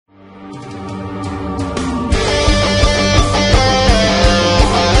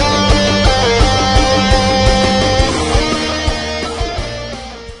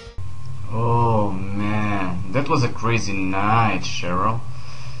was a crazy night, Cheryl.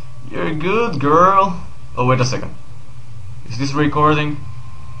 You're good, girl. Oh, wait a second. Is this recording?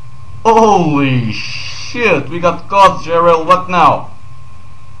 Holy shit, we got caught, Cheryl. What now?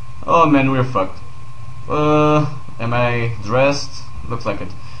 Oh man, we're fucked. Am I dressed? Looks like it.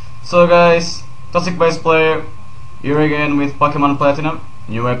 So guys, Toxic Base Player here again with Pokemon Platinum,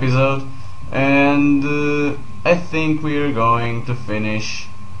 new episode, and I think we're going to finish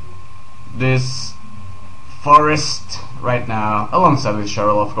this forest right now, alongside with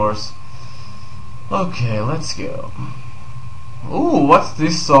Cheryl, of course. Okay, let's go. Ooh, what's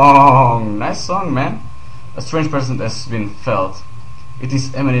this song? Nice song, man. A strange presence has been felt. It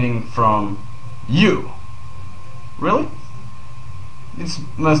is emanating from you. Really? This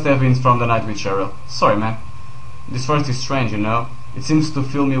must have been from the night with Cheryl. Sorry, man. This forest is strange, you know. It seems to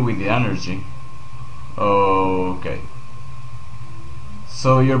fill me with the energy. Okay.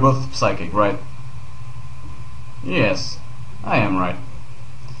 So you're both psychic, right? Yes, I am right.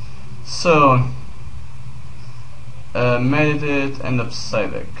 So, meditate and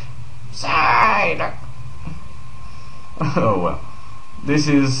psychic. Psychic! Oh well. This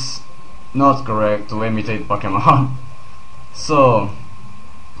is not correct to imitate Pokemon. So,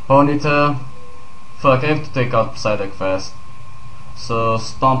 Ponyta. Fuck, I have to take out Psyduck fast. So,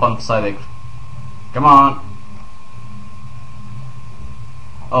 stomp on Psyduck. Come on!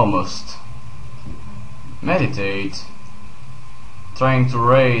 Almost. Meditate. Trying to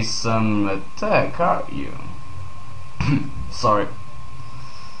raise some attack, are you? Sorry.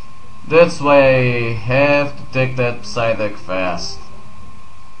 That's why I have to take that Psyduck fast.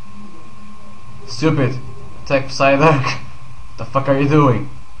 Stupid. Attack Psyduck. What the fuck are you doing?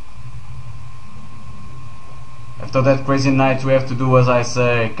 After that crazy night we have to do as I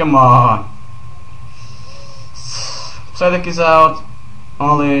say. Come on. Psyduck is out.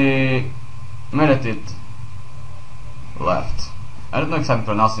 Only Meditate left. I don't know if I'm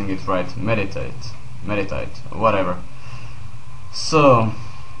pronouncing it right. Meditate, whatever. So,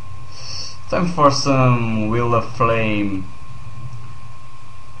 time for some Wheel of Flame.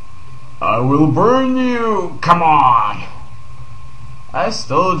 I will burn you! Come on! I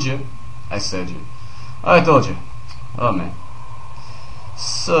told you. I said you. I told you. Oh man.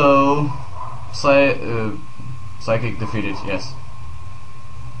 So, Psychic defeated, yes.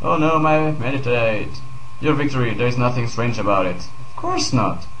 Oh no, my Meditate. Your victory, there is nothing strange about it. Of course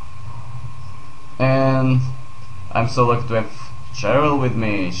not. And I'm so lucky to have Cheryl with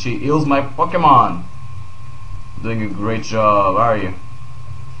me. She heals my Pokemon. Doing a great job, are you?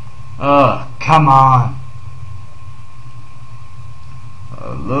 Come on.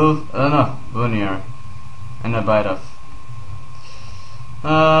 No, Bunnier. And a bite of.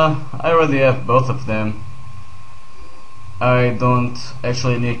 I already have both of them. I don't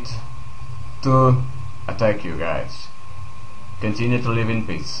actually need to attack you guys. Continue to live in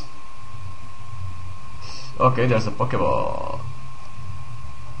peace. Okay, there's a Pokeball.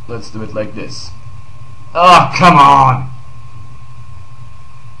 Let's do it like this. Oh, come on!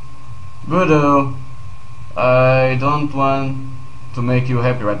 Voodoo, I don't want to make you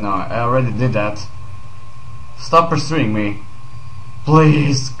happy right now. I already did that. Stop pursuing me.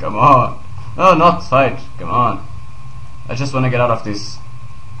 Please, come on. No, not fight. Come on. I just want to get out of this.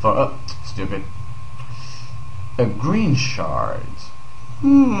 Stupid. A green shard.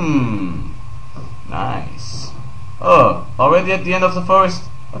 Nice. Oh, already at the end of the forest?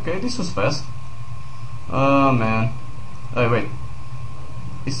 Okay, this was fast. Oh man. Oh wait.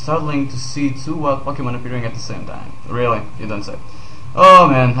 It's startling to see two wild Pokemon appearing at the same time. Really? You don't say. Oh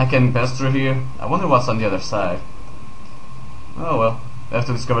man, I can pass through here. I wonder what's on the other side. Oh well. I have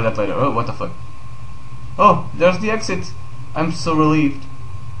to discover that later. Oh, what the fuck? Oh, there's the exit. I'm so relieved.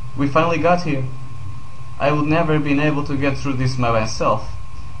 We finally got here. I would never have been able to get through this by myself.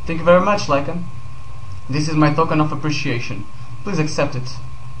 Thank you very much, Lycan. This is my token of appreciation. Please accept it.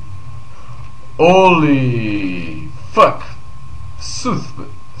 Holy fuck.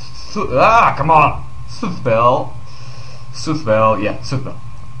 Come on. Soothbell, yeah, Soothbell.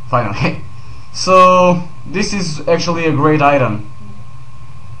 Finally. So, this is actually a great item.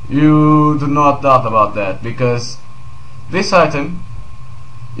 You do not doubt about that, because this item,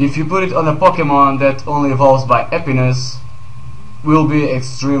 if you put it on a Pokemon that only evolves by happiness, will be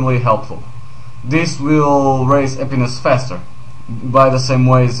extremely helpful. This will raise happiness faster, by the same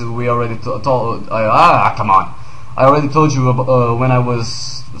ways we already told. Come on! I already told you when I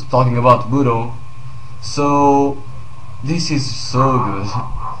was talking about Budo. So this is so good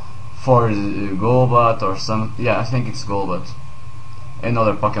for Golbat or some. Yeah, I think it's Golbat.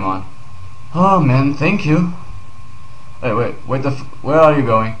 Another Pokemon. Oh man, thank you. Hey, wait, where are you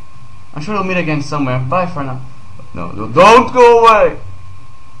going? I'm sure we'll meet again somewhere. Bye for now. No, don't go away!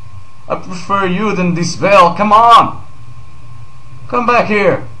 I prefer you than this veil, come on! Come back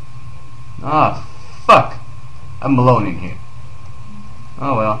here! Ah, fuck! I'm alone in here.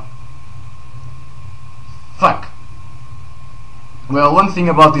 Oh well. Fuck. Well, one thing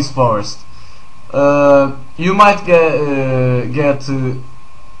about this forest. You might get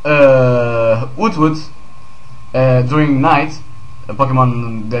Woodwood during night, a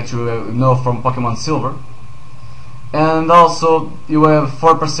Pokemon that you know from Pokemon Silver. And also you have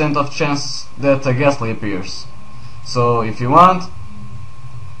 4% of chance that a Ghastly appears. So if you want,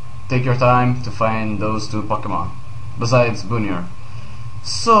 take your time to find those two Pokemon, besides Bunyar.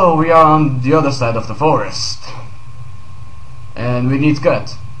 So we are on the other side of the forest. And we need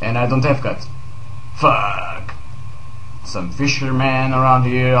cut, and I don't have cut. Fuck! Some fishermen around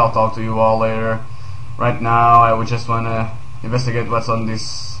here, I'll talk to you all later. Right now I would just wanna investigate what's on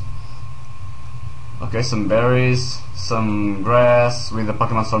this. Okay, some berries, some grass with the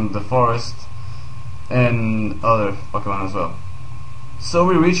Pokemon from the forest, and other Pokemon as well. So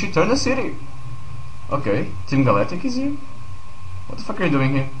we reach Eterna City. Okay, Team Galactic is here? What the fuck are you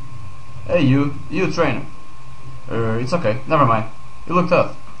doing here? Hey you trainer. It's okay, never mind. You look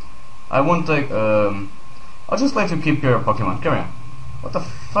tough. I won't take, I'll just let you keep your Pokemon. Carry on. What the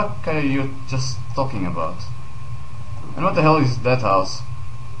fuck are you just talking about? And what the hell is that house?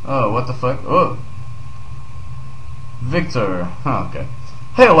 Oh, what the fuck? Oh! Victor. Huh, okay.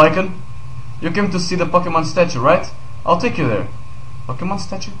 Hey, Lycan! You came to see the Pokemon statue, right? I'll take you there. Pokemon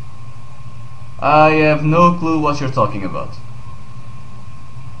statue? I have no clue what you're talking about.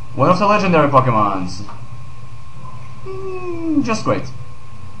 One of the legendary Pokemons. Just great.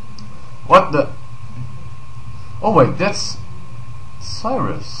 What the... Oh wait, that's...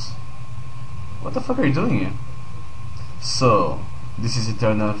 Cyrus. What the fuck are you doing here? So, this is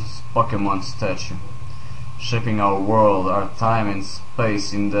Eterna's Pokemon statue, shaping our world, our time and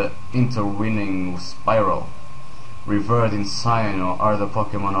space in the intertwining spiral. Revered in Cyno are the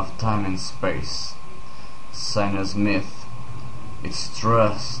Pokemon of time and space. Cyno's myth, its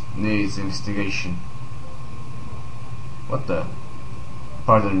trust needs investigation. What the?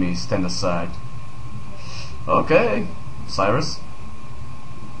 Pardon me, stand aside. Okay, Cyrus.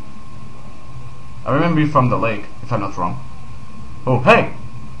 I remember you from the lake, if I'm not wrong. Oh, hey!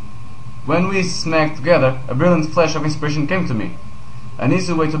 When we smacked together, a brilliant flash of inspiration came to me. An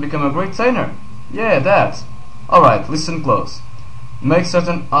easy way to become a great trainer. Yeah, that. Alright, listen close. Make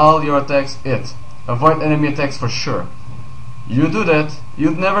certain all your attacks hit. Avoid enemy attacks for sure. You do that,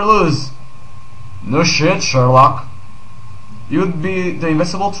 you'd never lose. No shit, Sherlock. You'd be the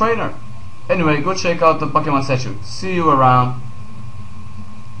invincible trainer. Anyway, go check out the Pokemon statue. See you around.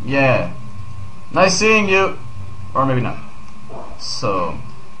 Yeah. Nice seeing you. Or maybe not. So,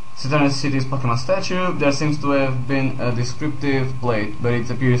 Eterna City's Pokemon statue. There seems to have been a descriptive plate, but it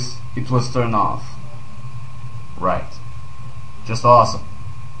appears it was turned off. Right. Just awesome.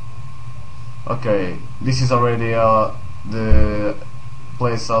 Okay, this is already the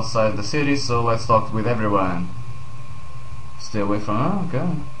place outside the city, so let's talk with everyone. Stay away from... Oh,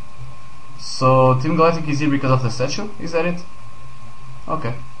 okay. So, Team Galactic is here because of the statue? Is that it?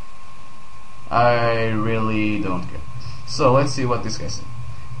 Okay. I really don't care. So, let's see what this guy said.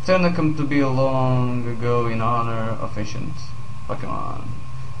 Eterna come to be long ago in honor of ancient Pokemon.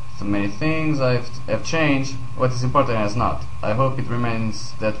 So many things have changed. What is important has not. I hope it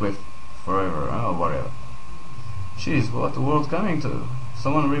remains that way forever. Oh, whatever. Jeez, what the world coming to?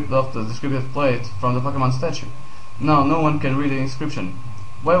 Someone ripped off the descriptive plate from the Pokemon statue. No, no one can read the inscription.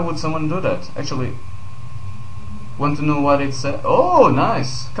 Why would someone do that? Actually, want to know what it said? Oh,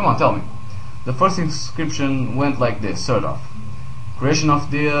 nice! Come on, tell me. The first inscription went like this, sort of. Creation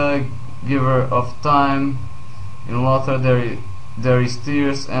of the giver of time. In Lothar there is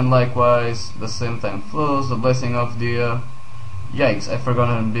tears, and likewise the same time flows. The blessing of the yikes, I've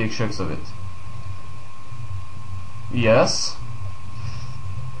forgotten big chunks of it. Yes.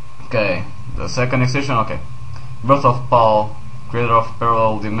 Okay, the second inscription, okay. Birth of Paul, creator of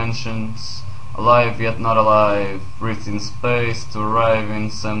parallel dimensions, alive yet not alive, breathed in space to arrive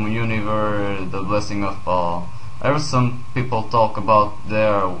in some universe, the blessing of Paul. I heard some people talk about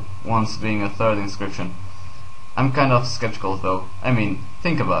there once being a third inscription. I'm kind of skeptical though. I mean,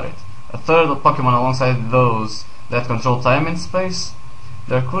 think about it. A third of Pokemon alongside those that control time and space?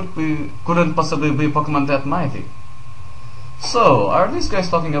 There couldn't possibly be Pokemon that mighty. So, are these guys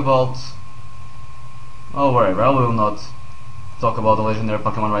talking about... Oh, whatever, I will not talk about the legendary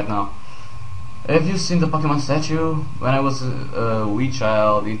Pokemon right now. Have you seen the Pokemon statue? When I was a wee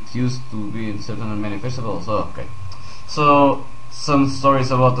child, it used to be in certain many festivals. Oh, okay. So, some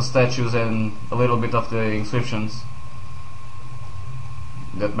stories about the statues and a little bit of the inscriptions.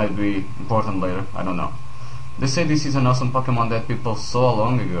 That might be important later, I don't know. They say this is an awesome Pokemon that people saw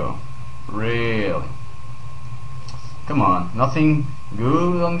long ago. Really? Come on, nothing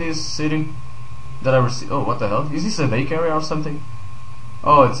good on this city that I received. Oh, what the hell? Is this a daycare or something?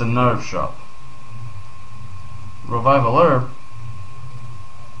 Oh, it's a nerve shop. Revival herb.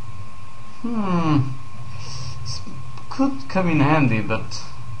 This could come in handy, but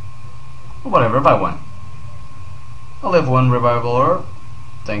whatever, buy one. I'll have one revival herb.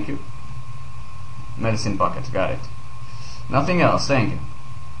 Thank you. Medicine pocket, got it. Nothing else, thank you.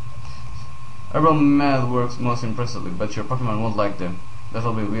 Herbal meth works most impressively, but your Pokemon won't like them.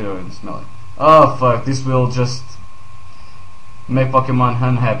 That'll be weird and smelly. Oh fuck, this will just make Pokemon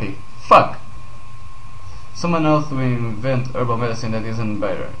unhappy. Fuck! Someone else will invent herbal medicine that isn't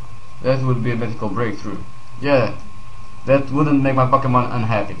better. That would be a medical breakthrough. Yeah, that wouldn't make my Pokemon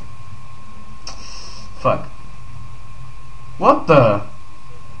unhappy. Fuck. What the?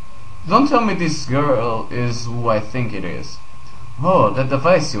 Don't tell me this girl is who I think it is. Oh, that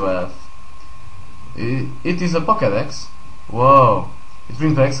device you have. It is a Pokédex? Whoa, it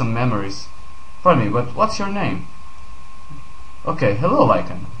brings back some memories. Pardon me, but what's your name? Okay, hello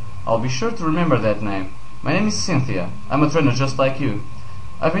Lycan. I'll be sure to remember that name. My name is Cynthia. I'm a trainer just like you.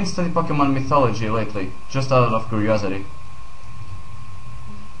 I've been studying Pokemon mythology lately, just out of curiosity.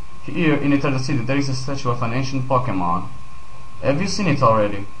 Here in Eternal City there is a statue of an ancient Pokemon. Have you seen it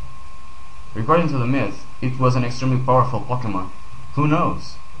already? According to the myth, it was an extremely powerful Pokemon. Who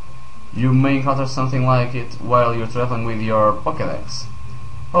knows? You may encounter something like it while you're traveling with your Pokédex.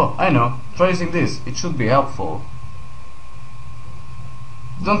 Oh, I know. Try using this. It should be helpful.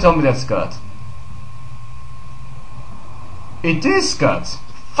 Don't tell me that's cut. It is cut!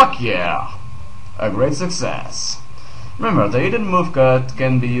 Fuck yeah! A great success. Remember, the hidden move cut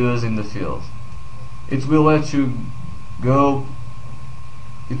can be used in the field. It will let you go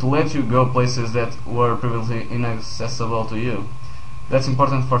places that were previously inaccessible to you. That's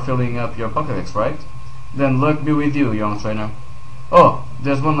important for filling up your Pokédex, right? Then luck be with you, young trainer. Oh,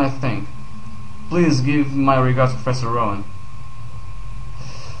 there's one last thing. Please give my regards to Professor Rowan.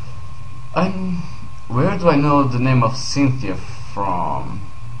 Where do I know the name of Cynthia from?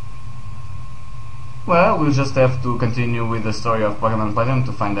 Well, we'll just have to continue with the story of Pokemon Platinum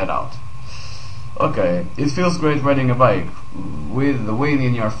to find that out. Okay, it feels great riding a bike with the wind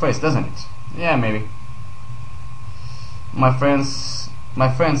in your face, doesn't it? Yeah, maybe. My friend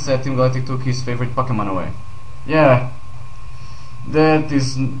said Team Galactic took his favorite Pokemon away. Yeah, that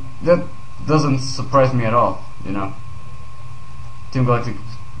doesn't surprise me at all, you know. Team Galactic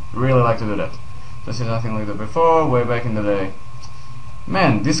really like to do that. Just did nothing like that before, way back in the day.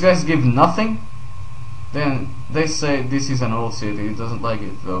 Man, these guys give nothing? Then they say this is an old city, it doesn't like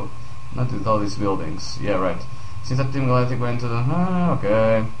it though. Not with all these buildings. Yeah, right. Since that Team Galactic went to the...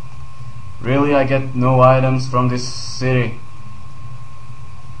 okay. Really, I get no items from this city.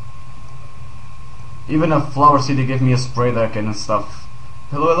 Even a Flower City gave me a spray deck and stuff.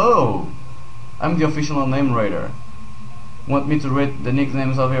 Hello, hello! I'm the official name raider. Want me to rate the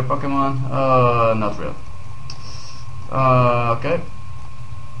nicknames of your Pokemon? Not really. Okay.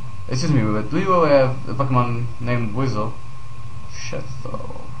 Excuse me, but do you have a Pokemon named Weasel? Shit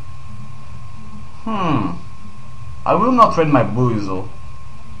though. I will not trade my Weasel,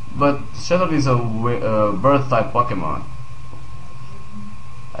 but Shadow is a bird type Pokemon.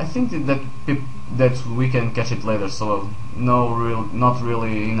 I think that we can catch it later, so not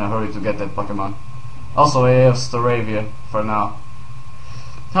really in a hurry to get that Pokemon. Also, I have Staravia for now.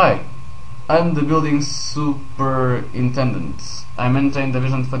 Hi, I'm the building superintendent. I maintain the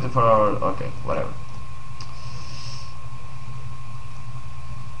vision 24 hours. Okay, whatever.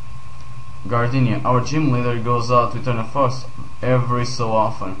 Gardenia, our gym leader, goes out to return a force every so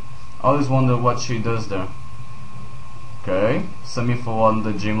often. I always wonder what she does there. Okay, some info on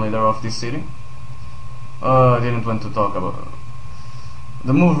the gym leader of this city. I didn't want to talk about it.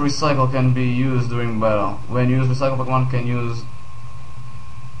 The move Recycle can be used during battle. When used, Recycle Pokemon can use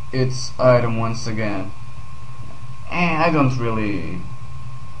its item once again. I don't really...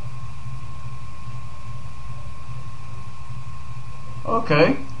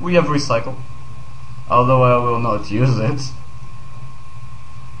 Okay, we have Recycle. Although I will not use it.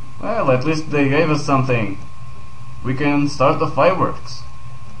 Well, at least they gave us something. We can start the fireworks.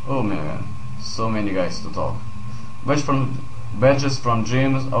 Oh man, so many guys to talk. Badges from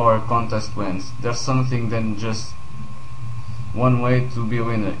gyms or contest wins. There's something than just one way to be a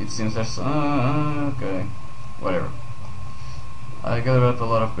winner. It seems there's... okay, whatever. I gathered up a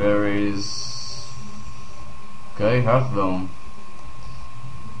lot of berries. Okay, Hearth Dome.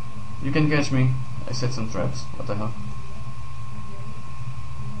 You can catch me. I set some traps. What the hell?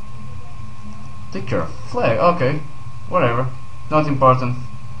 Take care. Flag. Okay. Whatever. Not important.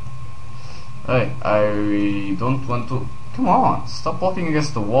 Hey, I don't want to... Come on. Stop walking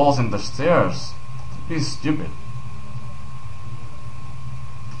against the walls and the stairs. This is stupid.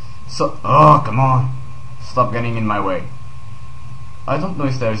 So... Oh, come on. Stop getting in my way. I don't know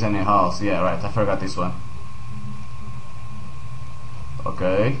if there is any house. Yeah, right. I forgot this one.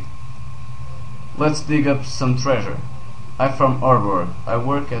 Okay. Let's dig up some treasure. I'm from Arbor. I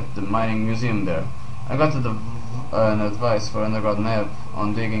work at the mining museum there. I got an advice for underground map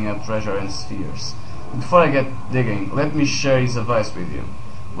on digging up treasure and spheres. Before I get digging, let me share his advice with you.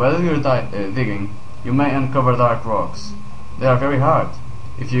 While you're digging, you may uncover dark rocks. They are very hard.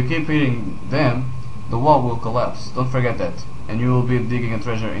 If you keep hitting them, the wall will collapse. Don't forget that. And you will be digging a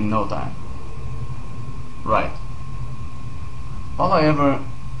treasure in no time. Right. All I ever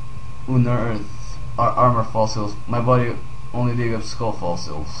unearth are armor fossils. My body only dig up skull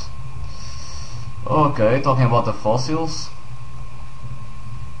fossils. Okay, talking about the fossils.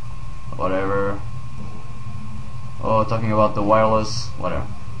 Whatever. Oh, talking about the wireless. Whatever.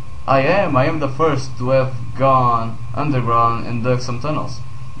 I am the first to have gone underground and dug some tunnels.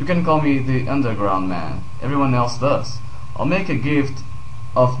 You can call me the underground man. Everyone else does. I'll make a gift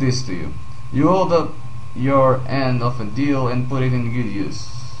of this to you. You hold up your end of a deal and put it in good use.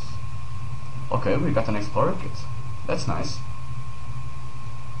 Okay, we got an explorer kit. That's nice.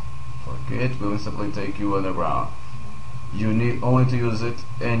 For kit will instantly take you underground. You need only to use it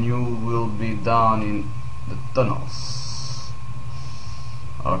and you will be down in the tunnels.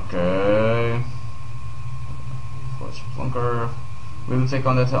 Okay. Forge Plunker. Will you take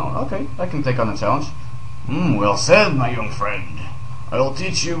on the challenge? Okay, I can take on the challenge. Well said, my young friend. I will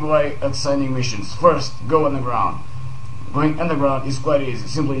teach you by assigning missions. First, go underground. Going underground is quite easy.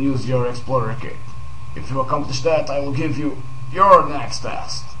 Simply use your explorer kit. If you accomplish that, I will give you your next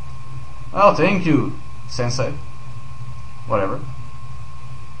task. Oh, thank you, Sensei. Whatever.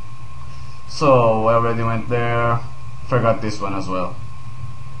 So, I already went there. Forgot this one as well.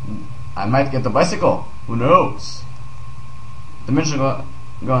 I might get the bicycle. Who knows? The mission gone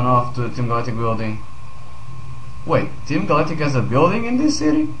off to the Team Galactic building. Wait, Team Galactic has a building in this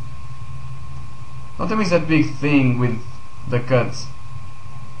city? Don't tell me it's that big thing with the cuts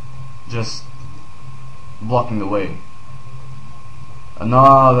just blocking the way.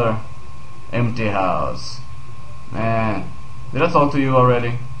 Another empty house. Man, did I talk to you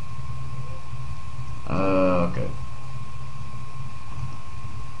already? Okay.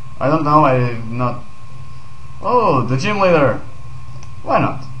 I don't know, I'm not... Oh, the gym leader! Why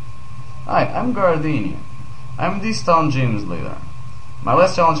not? Hi, I'm Gardenia. I'm this town gym's leader. My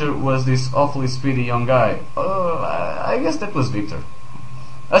last challenger was this awfully speedy young guy. I guess that was Victor.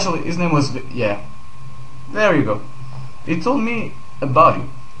 Actually, his name was... yeah. There you go. He told me about you.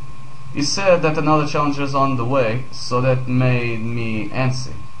 He said that another challenger's on the way, so that made me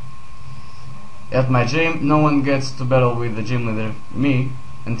antsy. At my gym, no one gets to battle with the gym leader, me,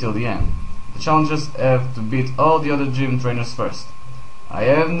 until the end. The challengers have to beat all the other gym trainers first. I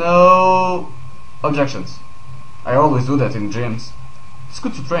have no objections. I always do that in gyms. It's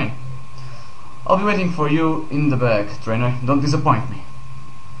good to train. I'll be waiting for you in the back, trainer. Don't disappoint me.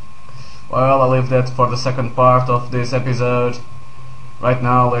 Well, I'll leave that for the second part of this episode. Right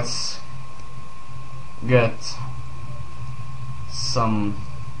now, let's get some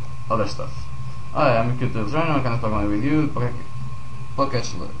other stuff. Hi, I'm a cute little trainer. I can talk money with you. Pocket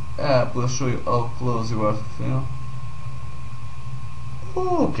app will show you how close you are to feel.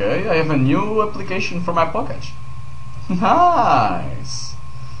 Okay, I have a new application for my pocket. Nice.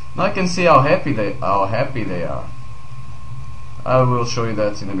 Now I can see how happy they are. I will show you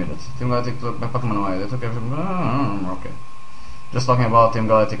that in a minute. Team Galactic took my Pokemon away. They took everything. Okay. Just talking about Team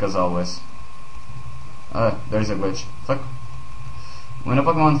Galactic as always. There is a glitch. Fuck. When a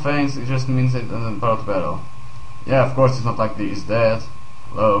Pokemon faints, it just means it isn't part of the battle. Yeah, of course, it's not like he's dead.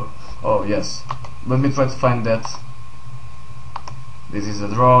 Hello. Oh yes. Let me try to find that. This is the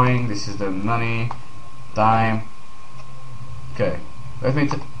drawing. This is the money. Time. Okay. Let me.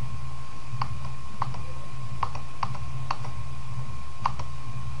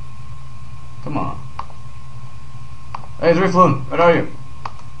 Come on. Hey, Drifloon, where are you?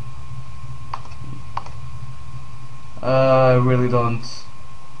 I really don't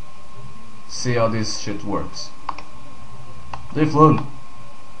see how this shit works. Drifloon.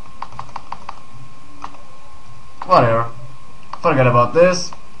 Whatever. Forget about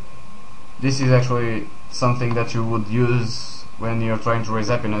this. This is actually something that you would use when you're trying to raise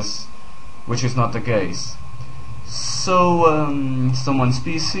happiness, which is not the case. So, someone's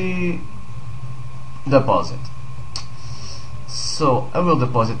PC, deposit. So, I will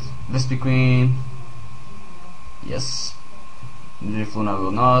deposit Vespi Queen. Yes. Drifloon I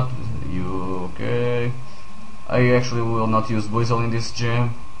will not. You, okay. I actually will not use Buizel in this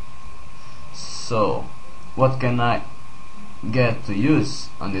gym. So, what can I get to use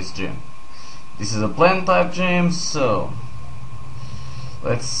on this gym? This is a plant type gym, so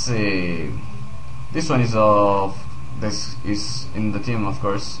let's see. This one is of this is in the team, of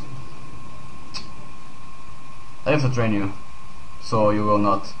course. I have to train you, so you will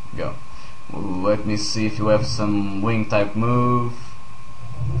not go. Let me see if you have some wing type move.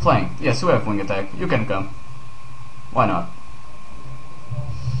 Flying. Yes, you have wing attack. You can come. Why not?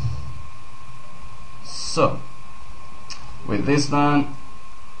 So, with this done,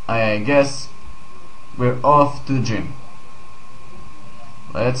 I guess we're off to the gym.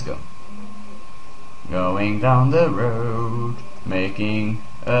 Let's go. Going down the road, making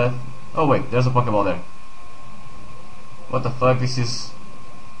a... Oh wait, there's a Pokeball there. What the fuck, this is...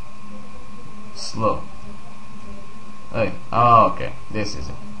 slow. Hey, oh, okay, this is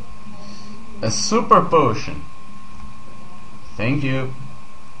it. A super potion. Thank you.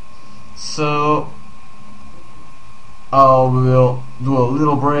 So, I will do a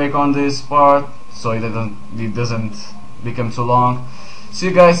little break on this part so it doesn't become too long. See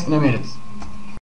you guys in a minute.